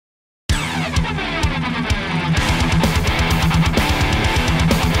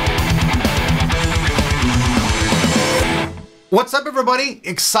What's up, everybody?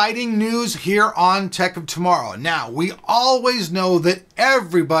 Exciting news here on Tech of Tomorrow. Now, we always know that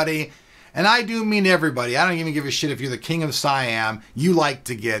everybody, and I do mean everybody, I don't even give a shit if you're the king of Siam, you like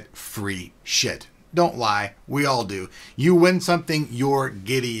to get free shit. Don't lie, we all do. You win something, you're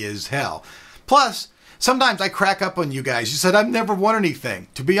giddy as hell. Plus, sometimes I crack up on you guys. You said, I've never won anything.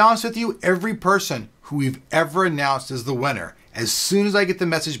 To be honest with you, every person who we've ever announced as the winner, as soon as I get the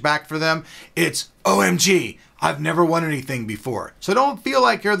message back for them, it's OMG. I've never won anything before. So don't feel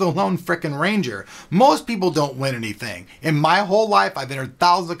like you're the lone frickin' ranger. Most people don't win anything. In my whole life, I've entered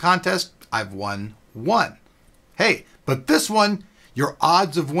thousands of contests. I've won one. Hey, but this one, your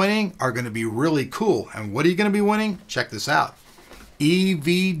odds of winning are going to be really cool. And what are you going to be winning? Check this out.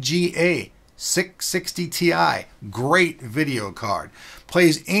 EVGA 660 Ti. Great video card.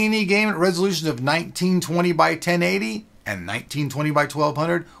 Plays any game at resolutions of 1920 by 1080 and 1920 by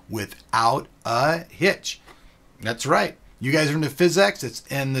 1200 without a hitch. That's right. You guys are into physics. It's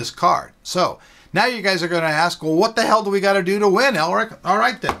in this card. So now you guys are going to ask, well, what the hell do we got to do to win, Elric? All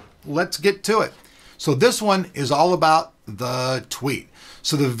right, then let's get to it. So this one is all about the tweet.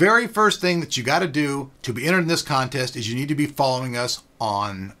 So the very first thing that you got to do to be entered in this contest is you need to be following us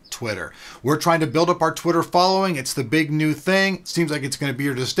on Twitter. We're trying to build up our Twitter following. It's the big new thing. It seems like it's going to be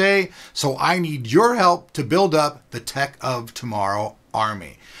here to stay. So I need your help to build up the Tech of Tomorrow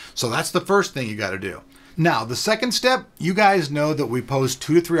army. So that's the first thing you got to do. Now, the second step, you guys know that we post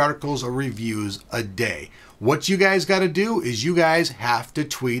 2 to 3 articles or reviews a day. What you guys got to do is you guys have to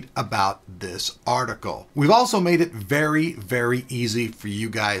tweet about this article. We've also made it very, very easy for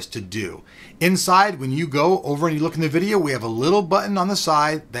you guys to do. Inside, when you go over and you look in the video, we have a little button on the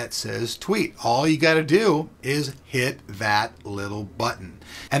side that says tweet. All you got to do is hit that little button.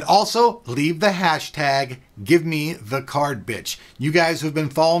 And also leave the hashtag give me the card bitch. You guys who've been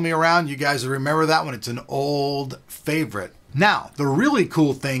following me around, you guys will remember that one. It's an old favorite. Now, the really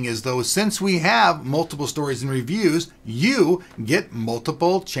cool thing is though, since we have multiple stories and reviews, you get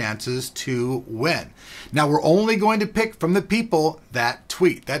multiple chances to win. Now, we're only going to pick from the people that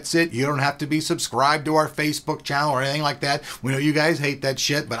tweet. That's it. You don't have to be subscribed to our Facebook channel or anything like that. We know you guys hate that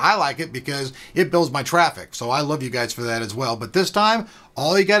shit, but I like it because it builds my traffic. So I love you guys for that as well. But this time,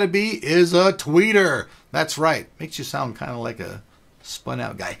 all you got to be is a tweeter. That's right. Makes you sound kind of like a spun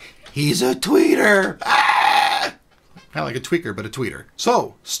out guy. He's a tweeter. Kind of like a tweaker, but a tweeter.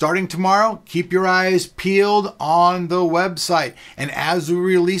 So, starting tomorrow, keep your eyes peeled on the website. And as we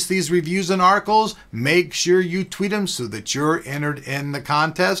release these reviews and articles, make sure you tweet them so that you're entered in the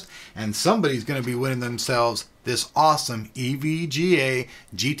contest. And somebody's going to be winning themselves this awesome EVGA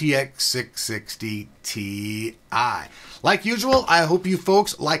GTX 660 Ti. Like usual, I hope you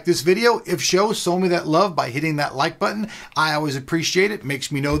folks like this video. If so, show me that love by hitting that like button. I always appreciate it.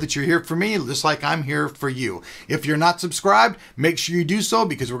 Makes me know that you're here for me, just like I'm here for you. If you're not subscribed, make sure you do so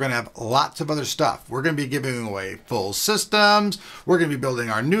because we're going to have lots of other stuff. We're going to be giving away full systems. We're going to be building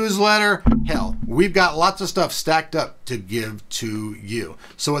our newsletter. Hell, we've got lots of stuff stacked up to give to you.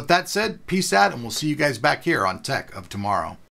 So with that said, peace out, and we'll see you guys back here on Tech of Tomorrow.